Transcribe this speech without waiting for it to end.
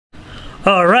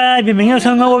Alright, bienvenidos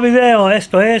a un nuevo video.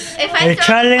 Esto es el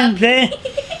challenge de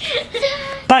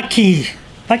Paqui.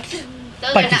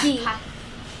 Paqui.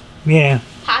 Bien.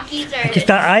 Aquí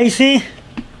está Icy,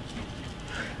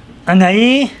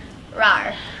 Anaí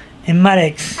y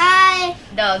Marex. Hi.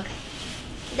 Dog.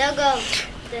 Doggo.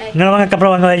 No lo van a estar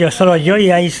probando ellos, solo yo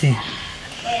y Icy.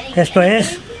 Esto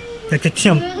es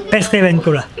detección, pesca y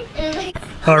aventura.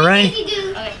 Alright.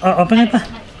 Open it.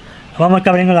 Vamos a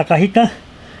estar abriendo la cajita.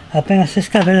 Apenas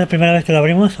esta es la primera vez que la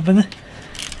abrimos. Open it.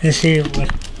 Let's see.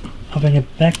 Open it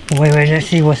back. Wait, let's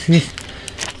see what's this.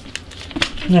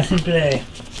 Una simple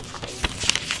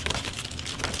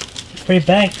free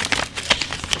bag.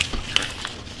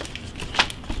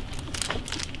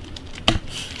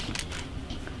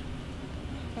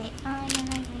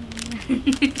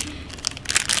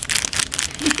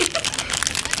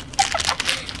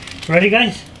 Ready,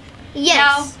 guys?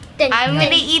 Yes. No, I'm gonna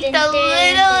eat the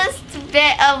littlest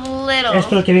bit of little. Esto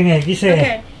es lo que viene. Dice.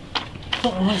 Okay.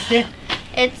 What's it?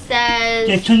 It says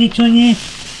The 2020.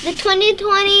 The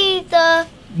 2020.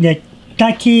 The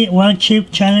Paqui One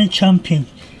Chip Challenge Champion.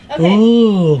 Okay.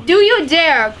 Ooh. Do you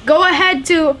dare go head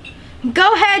to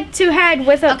head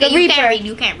with the okay. Reaper? You can't read.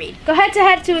 You can't read. Go head to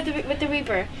head with the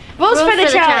Reaper. Rules for the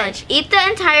challenge. Eat the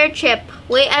entire chip.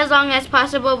 Wait as long as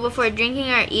possible before drinking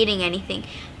or eating anything.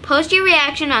 Post your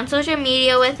reaction on social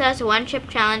media with us, One Chip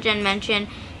Challenge, and mention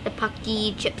the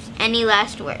Paqui chips. Any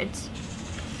last words?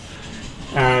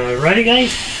 Ready,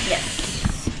 guys?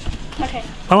 Yes. Okay.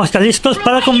 Vamos a estar listos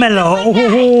para comerlo.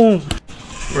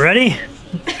 Ready?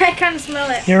 I kind of smell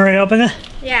it. You ready to open it?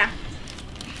 Yeah.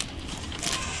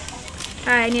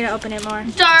 I need to open it more.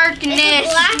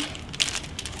 Darkness. Black.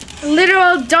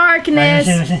 Literal darkness.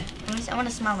 I want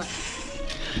to smell it.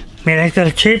 Mira, este es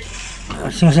el chip. A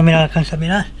ver si no se mira, alcanza a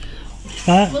mirar.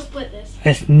 Está. We'll split this.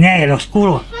 Es negro,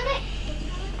 oscuro.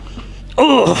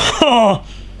 Oh!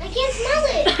 I can't smell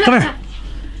it. Come here.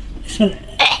 Smell it.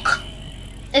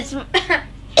 It's. I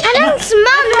don't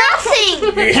smell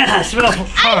nothing. Yeah, smell. I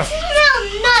smell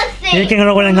nothing. Dile que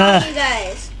no huele nada. You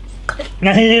guys.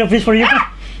 Nothing little piece for you.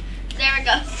 There we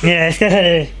go. Mira, este es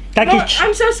el Paqui. No,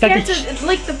 I'm so scared to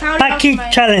lick the powder Paqui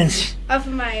Challenge.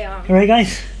 Challenge. Ready,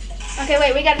 guys? Okay,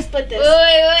 wait, we gotta split this.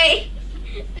 Wait.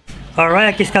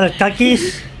 Alright, aquí están los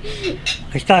taquis.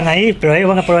 Están ahí, pero ahí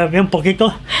van a probar bien un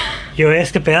poquito. Yo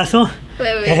este pedazo.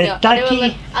 Wait. Es el No,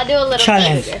 Paqui I'll do a little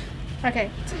Challenge. bit. Okay.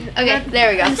 Okay,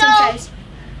 there we go. Same size.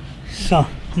 So,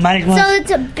 Mike So wants.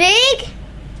 it's a big,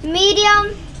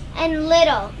 medium, and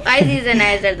little. Icy's and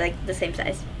eyes are like the same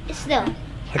size. Still.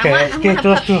 Okay, I let's get want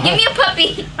those a two. Give me a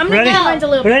puppy. I'm gonna Ready? get mine's a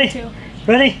little Ready? bit too.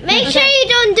 Ready? Make sure you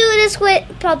don't do this with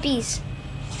puppies.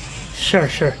 Sure.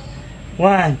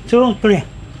 1, 2, 3.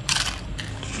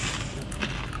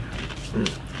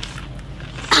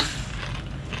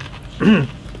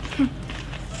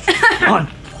 On.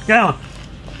 Down.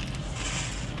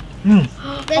 The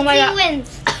Oh my two God. wins.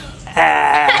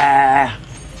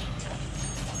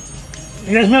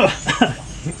 You guys know.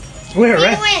 We're Two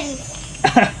right. wins.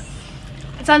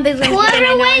 It's on these ones.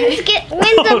 Whoever wins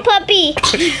wins a puppy.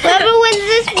 Whoever wins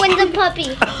this wins a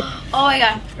puppy. Oh my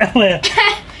god.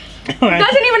 It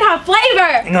doesn't even have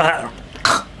flavor. No.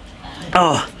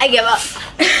 Oh. I give up.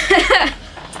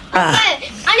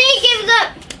 I need to give the.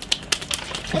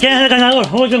 ¿Quién es el ganador?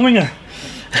 Who's the winner?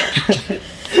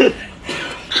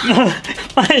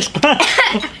 Maestra.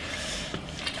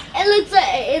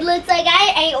 It looks like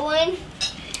I ate one.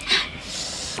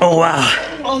 Oh wow.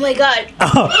 Oh my god.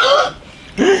 Oh.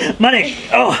 Money.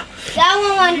 Oh. That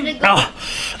one wanted to go.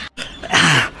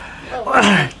 Oh. What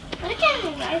kind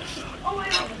of ice cream? Oh my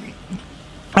god.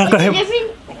 Okay.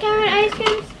 Different kind of ice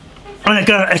creams? Like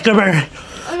a strawberry.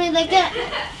 Only like that.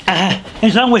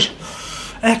 En sándwich.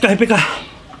 Esto es pica.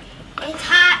 It's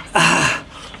hot.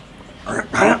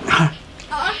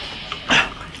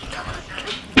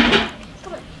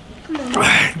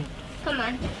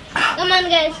 Come on,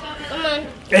 guys. Come on.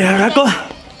 El rato.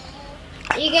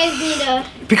 You guys need a.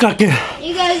 Pica aquí.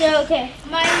 You guys are okay.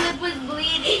 My lip was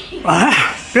bleeding.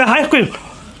 Mira, ice cream.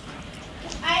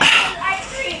 Ice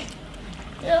cream.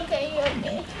 You're okay. You're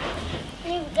okay.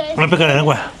 You guys. Me pica la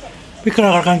lengua. Pica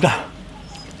la garganta.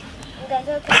 You guys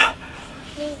are okay.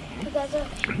 You guys are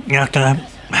okay. Ya está.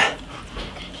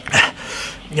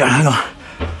 Ya no.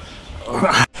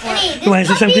 Honey, You want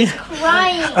to this say something? puppy's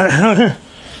crying.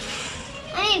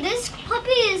 Honey, this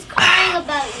puppy is crying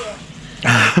about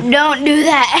you. Don't do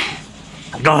that.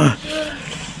 No.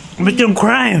 Me estoy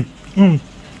crying.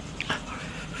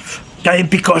 Está bien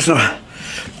picoso.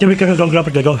 Yo me quiero don't grab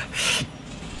it, go.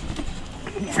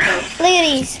 Look at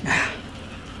these.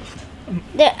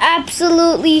 They're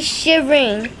absolutely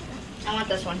shivering. I want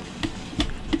this one.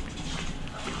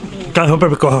 Está súper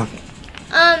picoso.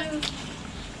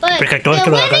 But Porque todo the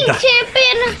esto me winning encanta.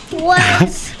 champion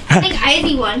was I think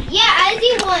Izzy won. yeah,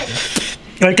 Izzy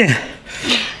won. Okay.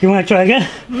 You want to try again?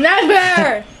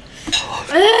 Never.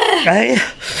 Ay.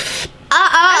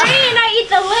 I did not eat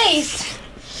the lace.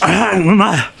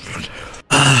 Mamá.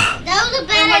 That was a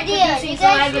bad idea. You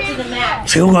guys Saliva to the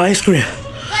max. Segundo ice cream.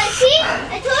 But see,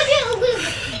 I told you it was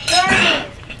burning.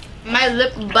 My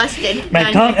lip busted. My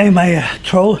Done. tongue and my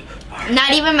throat.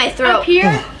 Not even my throat. Up here.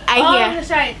 I On hear. the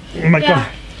side. Oh my Yeah. God.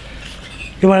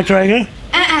 You want to try again?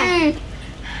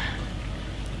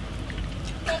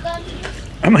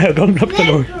 I'm going to up the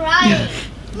door. Crying.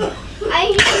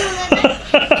 I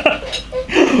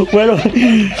Bueno.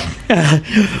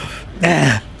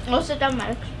 Oh, sit down,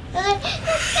 Max.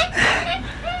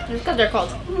 It's because they're cold.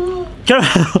 Yo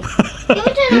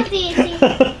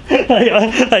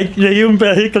ay, le di un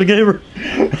pedacito al gamer.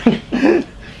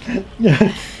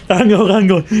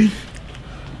 Rango.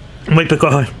 Muy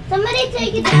picoso. Somebody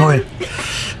take it Muy down. bien.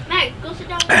 Max, go sit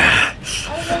down. I'm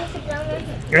gonna sit down right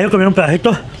here. Ellos comieron un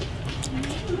pedacito.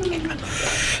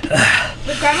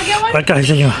 Did Grandma get one? Ahorita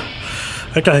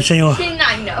les enseño. Did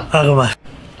not know. Algo más.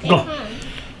 Go.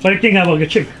 What do you think about your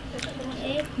chip?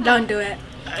 Don't do it.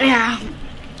 Yeah.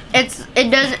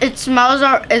 It smells,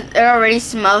 it already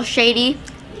smells shady.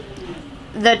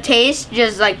 The taste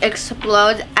just like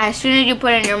explodes. As soon as you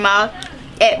put it in your mouth,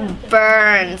 it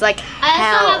burns like I also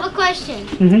hell. have a question.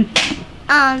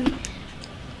 Mm-hmm.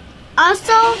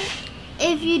 Also,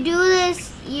 if you do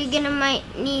this, you're might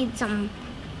need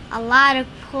a lot of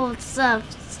cold stuff.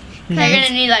 You're gonna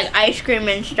need like ice cream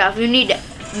and stuff. You need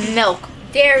milk.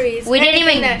 Dairies. We didn't even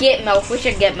anything that- get milk. We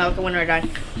should get milk when we're done.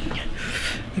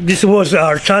 This was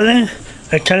our challenge.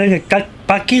 A challenge de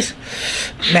Paquis.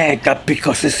 Me está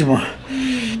picosísimo.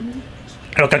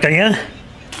 Lo que tenía.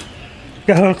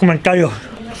 Deja los comentarios.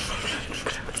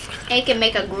 It can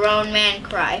make a grown man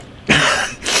cry.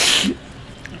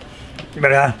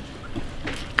 ¿Verdad?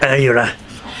 Hay llorar.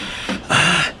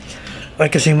 Hay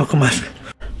que seguimos con más.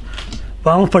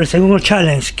 Vamos por el segundo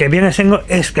challenge, que viene siendo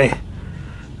este.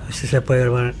 A ver si se puede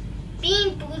ver.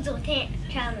 Bean Boozle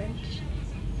Challenge.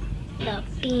 The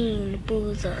Bean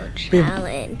Boozle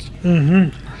Bean-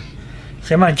 Challenge. Se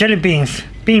llama Jelly Beans.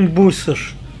 Bean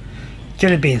Boosters.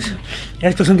 Jelly Beans.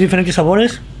 Estos son diferentes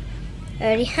sabores. I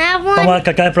already have Vamos one. a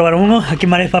tratar de probar uno. Aquí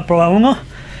Marex va a probar uno.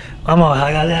 Vamos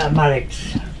a darle a Marex.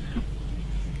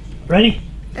 Ready?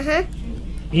 Uh-huh.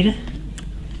 Eat it.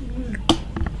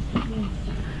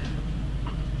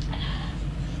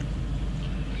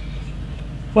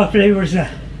 What flavor is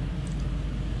that?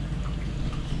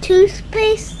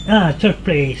 Toothpaste? Ah,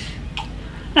 toothpaste.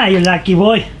 Ah, you lucky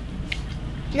boy.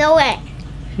 No way.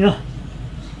 No.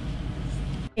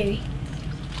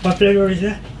 What flavor is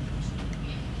that?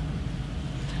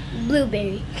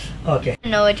 Blueberry. Okay. I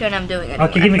don't know which one I'm doing anymore.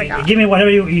 Okay, I forgot. give me whatever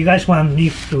you guys want me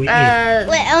to eat. Wait,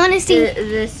 I want to see.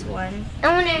 This one. I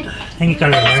want to. Thank you,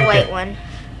 Carlos. This white one.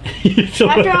 After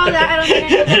all that, I don't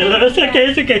think I know.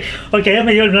 It's okay. Okay, ya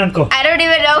me dio el blanco. I don't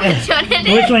even know which one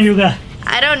it Which is. one you got?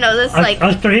 I don't know. This like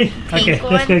Us three? Okay, pink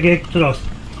let's go one. get close.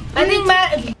 I think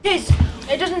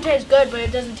it doesn't taste good, but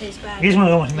it doesn't taste bad. This one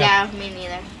goes. yeah, me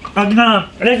neither. No,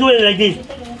 let's do it like this.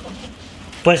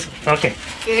 Pues, okay.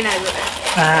 You're gonna do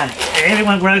it.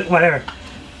 Everyone grab whatever.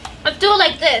 Let's do it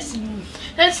like this.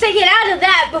 Let's take it out of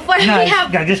that before No, we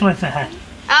have. yeah, this one's Oh,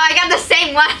 I got the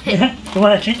same one. You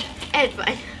want to change? It's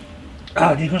fine.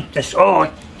 Oh, this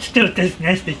one. Still tastes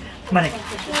nasty. Come on.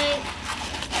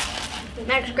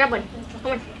 Max, grab one.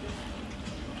 Come on.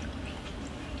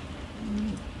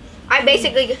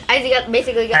 Isaac got.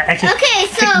 Actually, Okay,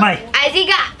 so. pick mine. Isaac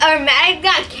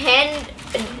got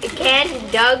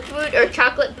canned dog food or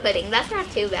chocolate pudding. That's not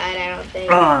too bad, I don't think.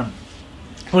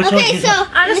 Which one Okay, is so. one?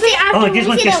 Honestly, after Oh, this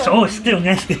one see is that one. still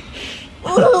nasty.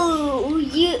 Ooh,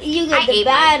 you I got the ate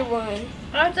bad one.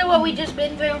 after what we just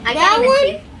been through, I That can't even one?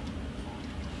 see.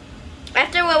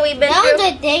 After what we've been That through,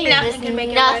 one's a dangerous. Nothing can make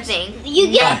it worse. nothing. You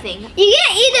get Nothing. you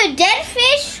get either dead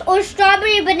fish or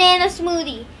strawberry banana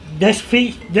smoothie. Dead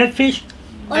fish.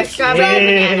 Or strawberry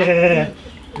banana.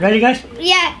 Ready, guys?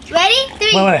 Yeah, ready?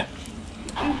 Wait.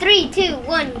 3, 2,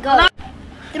 1, go.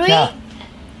 3, Yeah.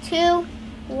 2,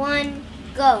 1,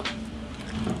 go.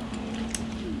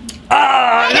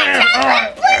 Ah, I got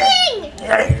chocolate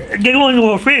pudding. This one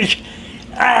was fish.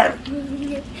 Mine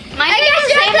is the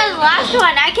same as the last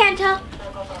one. I can't tell.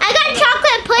 I got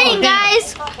chocolate pudding,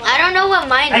 guys. I don't know what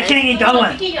mine I is. can't eat that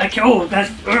one. Oh, that's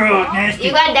nasty.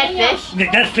 You got dead fish?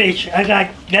 That fish. I got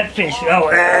that fish.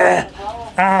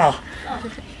 Oh.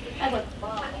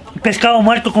 Pescado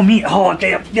muerto con meat. Oh,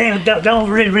 damn, that was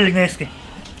really nasty.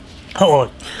 Oh.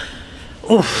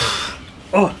 Oof.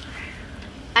 Oh.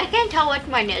 can't tell what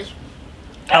mine is.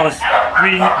 That was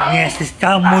really nasty.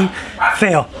 Está muy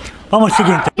feo. Vamos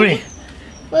siguiente. Three.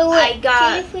 Wait, I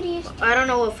got- What do you? I don't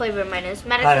know what flavor mine is.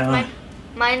 Maddox, I don't know. mine.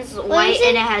 Mine's white is it?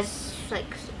 and it has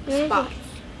like Where is spots.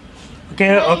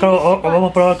 Okay,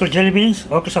 vamos a probar otros jelly beans,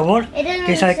 otro sabor. It doesn't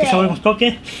 ¿Qué sabor nos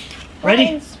toque? Ready?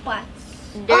 Blind spots.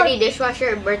 Dirty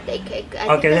dishwasher birthday cake. I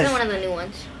Okay, think this let's- is one of the new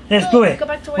ones. Let's do it. Go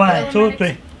back to where 1, you 2, were,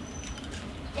 3.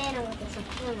 They know what this is.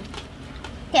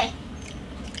 Okay.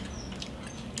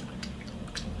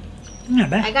 Not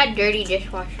bad. I got dirty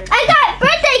dishwasher. I got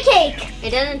birthday cake. It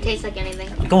doesn't taste like anything.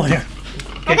 Come on here.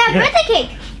 I got birthday cake.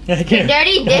 Yeah, The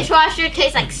dirty dishwasher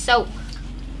tastes like soap.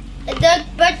 The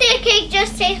birthday cake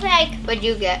just tastes like. What'd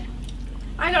you get?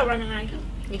 I got running egg.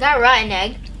 You got rotten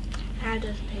egg. That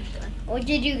doesn't taste good. What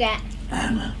did you get?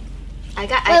 I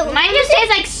got. Wait, mine what just is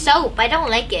tastes like soap. I don't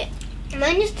like it.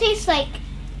 Mine just tastes like.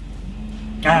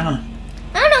 I don't know.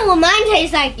 I don't know what mine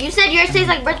tastes like. You said yours tastes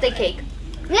like birthday cake.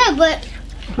 Yeah, but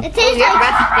it tastes Your like.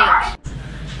 breath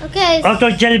stinks. Okay.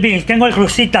 Otros jelly beans. Tengo el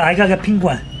crucita. I got a pink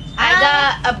one. I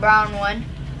got a brown one.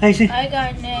 Ahí sí. I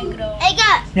got negro.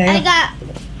 Yeah. I got.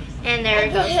 And there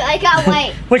it goes. I got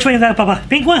white. Which one you got, Papa?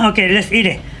 Pink one? Okay, let's eat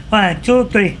it. 1, 2,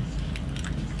 3.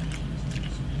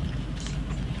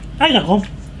 I got home.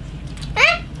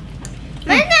 Huh?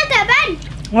 Mine's not that bad.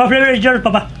 What flavor is yours,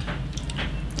 Papa?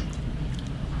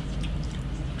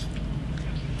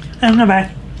 That's not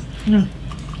bad.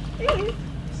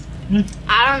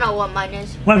 I don't know what mine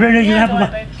is. What flavor do you Yeah, have, it's Papa?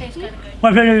 alright, but it tastes kind of good.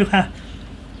 What flavor do you have?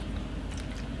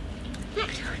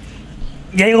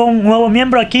 Ya llegó un nuevo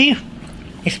miembro aquí.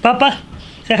 Es Papa.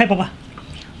 Say hi, Papa.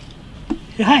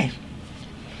 Say hi.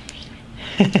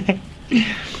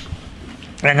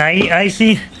 And ahí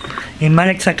sí. Y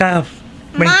Malex acá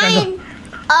brincando. Mine.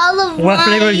 All of What mine.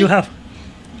 flavor do you have?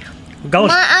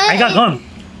 Ghost. I got gum.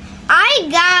 I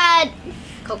got.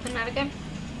 Coconut again?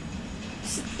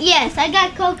 Yes, I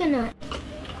got coconut.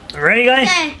 Ready, guys?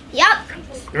 Okay. Yup.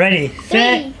 Ready,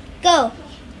 set. 3, go.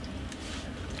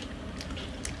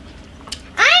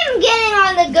 I'm getting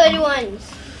all the good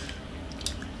ones.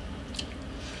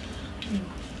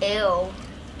 Ew.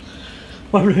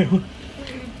 What flavor?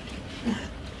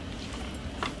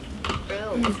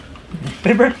 Ew.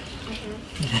 Pepper?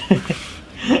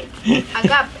 I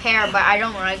got pear, but I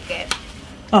don't like it.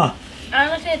 Oh, I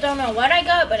honestly don't know what I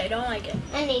got, but I don't like it.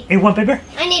 I need you want pepper?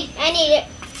 it.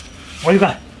 What you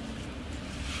got?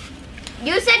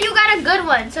 You said you got a good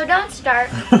one, so don't start.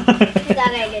 I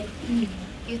thought I did.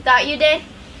 You thought you did?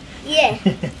 Yeah.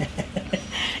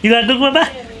 You got a good one,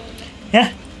 Papa?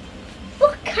 Yeah?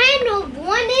 What kind of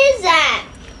one is that?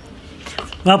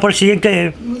 Vamos por el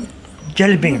siguiente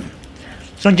jelly bean.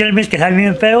 Son jelly beans que saben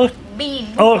bien feos Bean.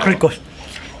 o ricos.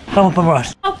 Vamos por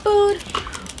más. Oh, food.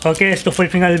 Ok, esto fue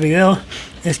el final del video.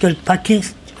 Esto es el Paqui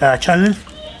challenge.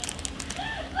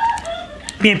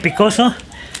 Bien picoso.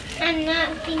 I'm not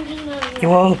thinking of Y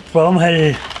luego probamos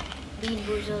el Bean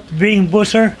boozled. Bean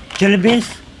Booster Jelly Beans,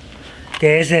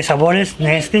 que es de sabores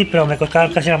nasty, pero me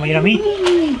costaron casi la mayoría a mí.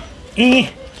 Y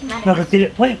me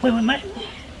retiré. Wait, Mike.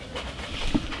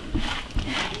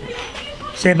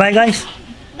 Say bye, guys.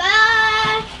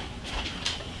 Bye.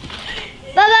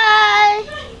 Bye bye.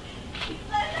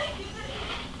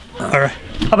 Alright.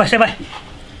 Papa, say bye.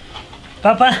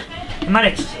 Papa,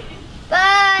 Alex.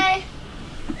 Bye.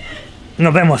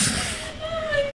 Nos vemos.